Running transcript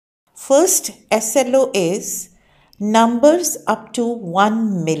first SLO is numbers up to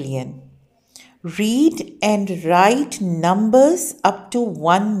 1 million. Read and write numbers up to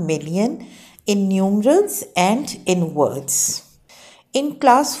 1 million in numerals and in words. In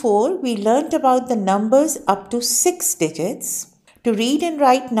class 4, we learnt about the numbers up to 6 digits. To read and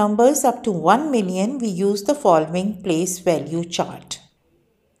write numbers up to 1 million, we use the following place value chart.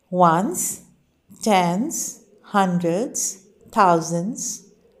 Ones, tens, hundreds, thousands,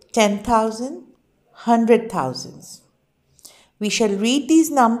 10,000, 100,000. We shall read these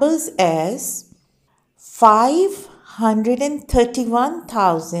numbers as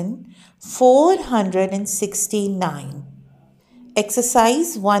 531,469.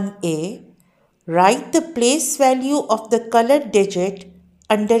 Exercise 1A. Write the place value of the colored digit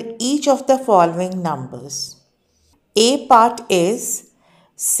under each of the following numbers. A part is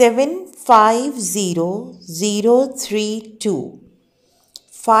 750032.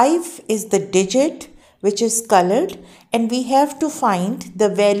 5 is the digit which is colored and we have to find the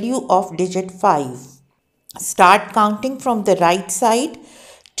value of digit 5. Start counting from the right side.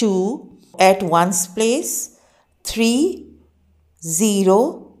 2 at ones place, 3,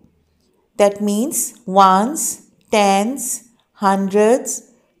 0. That means ones, tens, hundreds,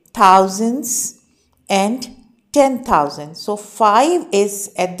 thousands and 10,000. So 5 is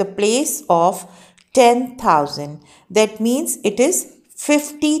at the place of 10,000. That means it is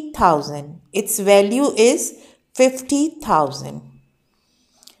 50,000. Its value is 50,000.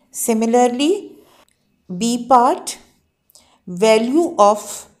 Similarly, B part, value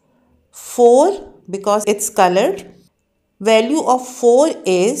of 4, because it's colored, value of 4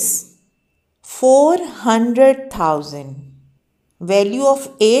 is 400,000. Value of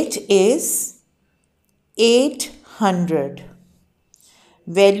 8 is 800.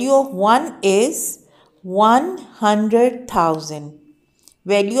 Value of 1 is 100,000.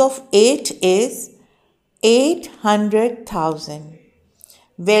 Value of 8 is 800,000.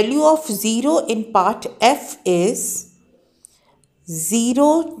 Value of 0 in part F is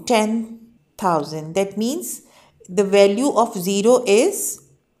 10,000. That means the value of 0 is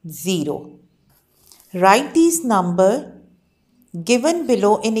 0. Write these numbers given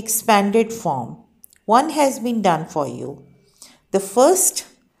below in expanded form. One has been done for you. The first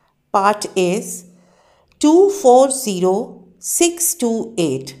part is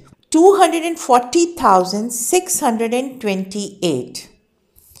 240,628. 240,628.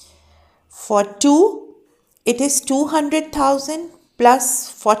 For 2, it is 200,000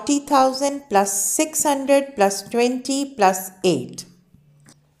 plus 40,000 plus 600 plus 20 plus 8.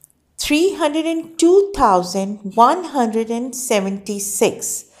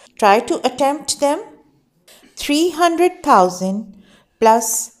 302,176. Try to attempt them. 300,000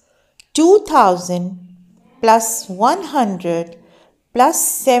 plus 2,000 plus 100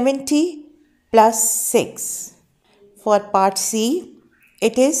 plus 70 plus 6. For part C,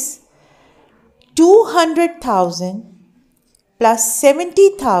 it is 200,000 plus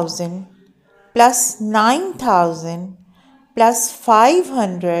 70,000 plus 9,000 plus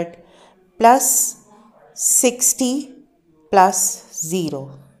 500 plus 60 plus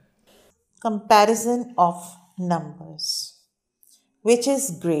 0. Comparison of numbers. Which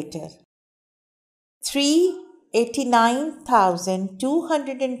is greater?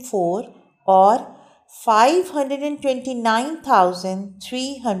 389,204 or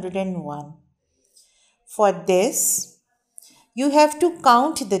 529,301. For this, you have to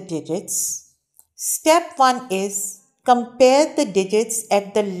count the digits. Step 1 is compare the digits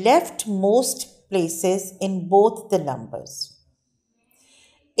at the leftmost places in both the numbers.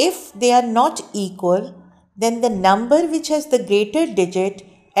 If they are not equal, then the number which has the greater digit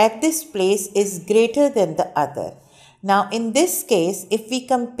at this place is greater than the other. Now in this case, if we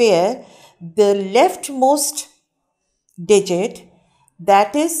compare the leftmost digit,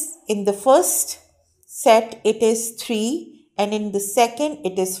 that is in the first set it is 3 and in the second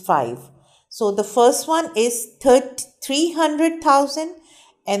it is 5. So the first one is 300,000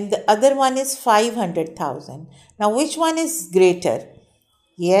 and the other one is 500,000. Now which one is greater?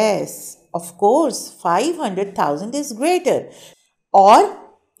 Yes, of course, 500,000 is greater. Or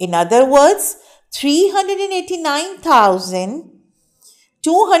in other words,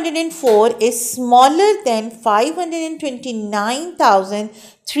 389,204 is smaller than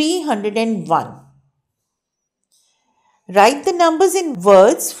 529,301. Write the numbers in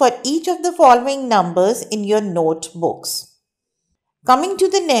words for each of the following numbers in your notebooks. Coming to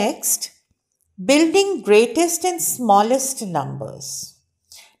the next, building greatest and smallest numbers.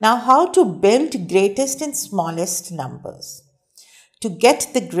 Now, how to build greatest and smallest numbers? To get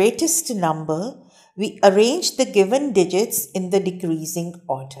the greatest number, we arrange the given digits in the decreasing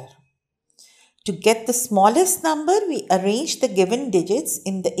order. To get the smallest number, we arrange the given digits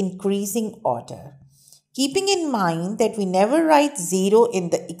in the increasing order, keeping in mind that we never write 0 in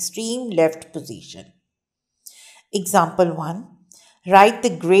the extreme left position. Example 1. Write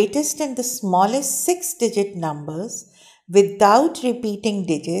the greatest and the smallest 6-digit numbers without repeating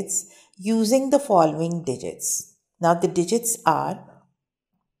digits using the following digits. Now the digits are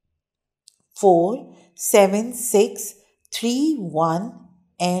 4, 7, 6, 3, 1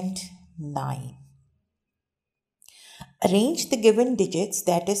 and 9. Arrange the given digits,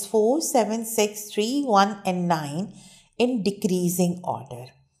 that is 4, 7, 6, 3, 1 and 9 in decreasing order.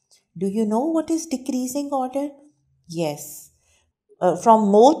 Do you know what is decreasing order? Yes, from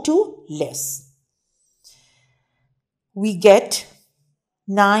more to less. We get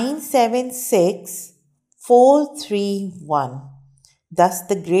 976 431. Thus,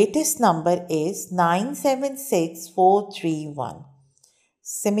 the greatest number is 976 431.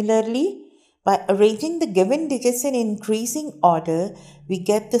 Similarly, by arranging the given digits in increasing order, we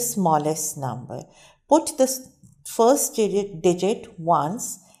get the smallest number. Put the first digit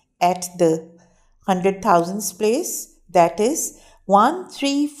once at the 100,000s place, that is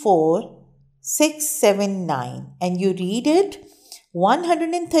 134679, and you read it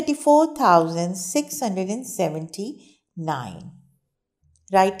 134,679.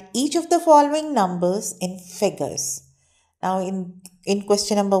 Write each of the following numbers in figures. Now in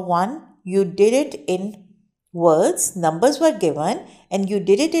question number 1, you did it in words. Numbers were given and you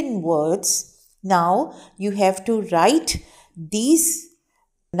did it in words. Now you have to write these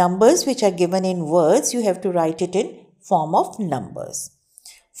numbers which are given in words. You have to write it in form of numbers.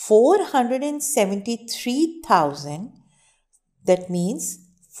 473,000, that means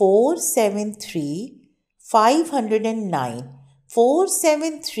 473,509.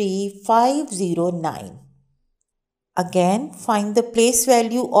 473,509. Again, find the place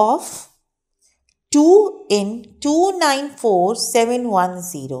value of 2 in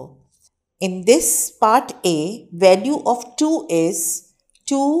 294,710. In this part A, value of 2 is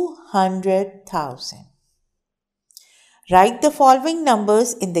 200,000. Write the following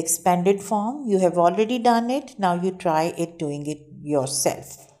numbers in the expanded form. You have already done it. Now you try doing it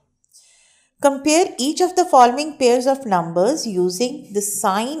yourself. Compare each of the following pairs of numbers using the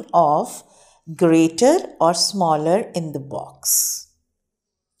sign of greater or smaller in the box.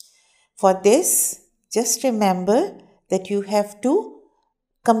 For this, just remember that you have to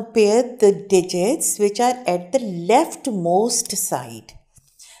compare the digits which are at the leftmost side.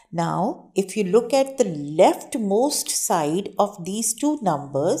 Now, if you look at the leftmost side of these two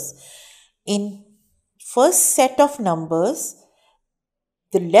numbers, in first set of numbers,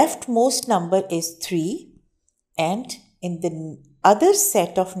 the leftmost number is 3, and in the other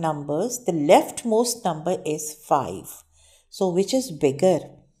set of numbers, the leftmost number is 5. So, which is bigger?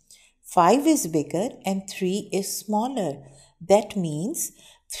 5 is bigger and 3 is smaller. That means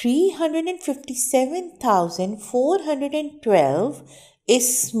 357,412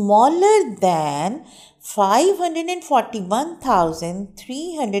 is smaller than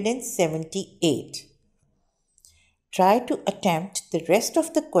 541,378. Try to attempt the rest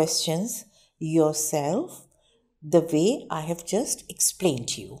of the questions yourself the way I have just explained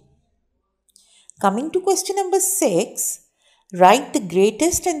to you. Coming to question number 6, write the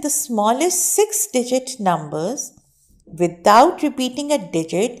greatest and the smallest 6-digit numbers without repeating a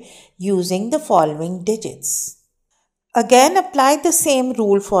digit using the following digits. Again, apply the same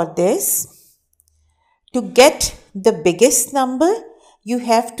rule for this. To get the biggest number, you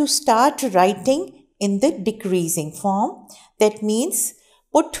have to start writing in the decreasing form. That means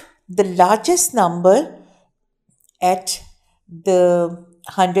put the largest number at the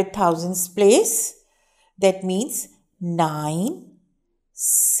 100,000s place. That means 9,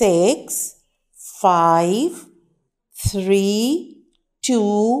 6, 5, 3,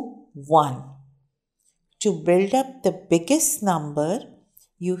 2, 1. To build up the biggest number,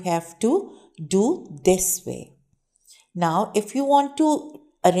 you have to do this way. Now, if you want to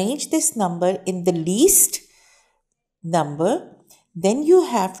arrange this number in the least number, then you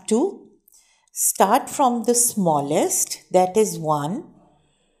have to start from the smallest, that is 1,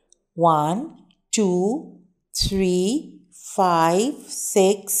 1, 2, 3, 5,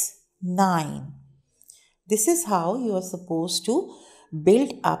 6, 9. This is how you are supposed to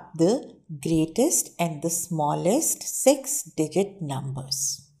build up the greatest and the smallest 6-digit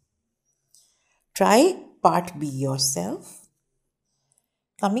numbers. Try part B yourself.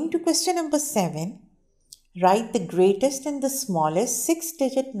 Coming to question number 7, write the greatest and the smallest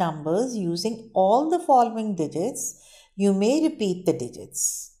 6-digit numbers using all the following digits. You may repeat the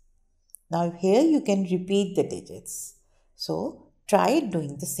digits. Now here you can repeat the digits. So try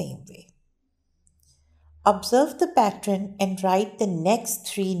doing the same way. Observe the pattern and write the next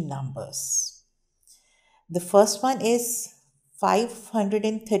three numbers. The first one is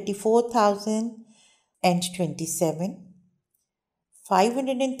 534,027,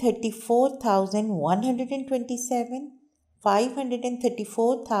 534,127,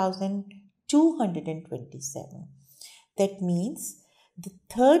 534,227. That means the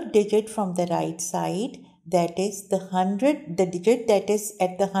third digit from the right side, that is the digit that is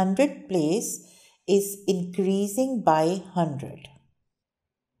at the 100 place, is increasing by 100.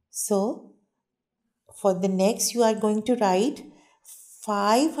 So for the next, you are going to write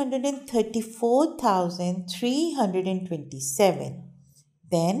 534,327.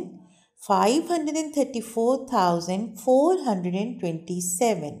 Then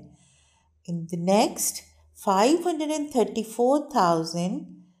 534,427. In the next,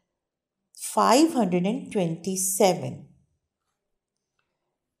 534,527.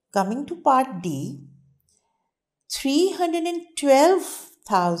 Coming to part D,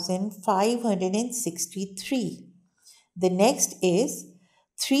 312,563. The next is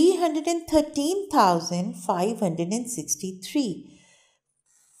 313,563.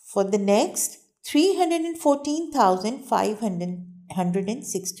 For the next,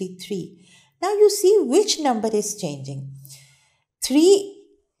 314,563. Now you see which number is changing. 3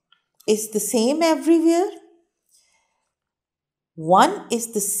 is the same everywhere. 1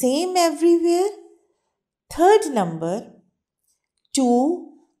 is the same everywhere. Third number, 2,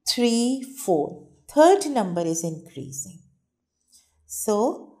 3, 4. Third number is increasing.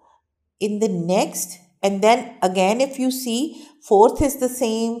 So, in the next, and then again if you see, fourth is the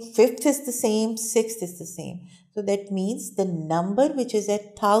same, fifth is the same, sixth is the same. So that means the number which is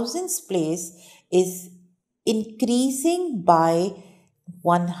at thousands place is increasing by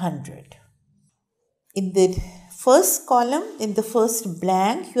 100. In the first column, in the first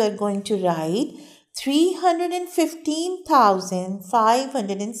blank, you are going to write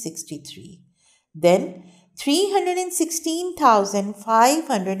 315,563. Then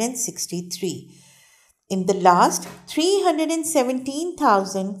 316,563. In the last,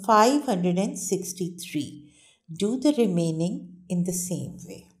 317,563. Do the remaining in the same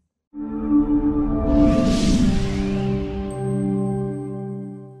way.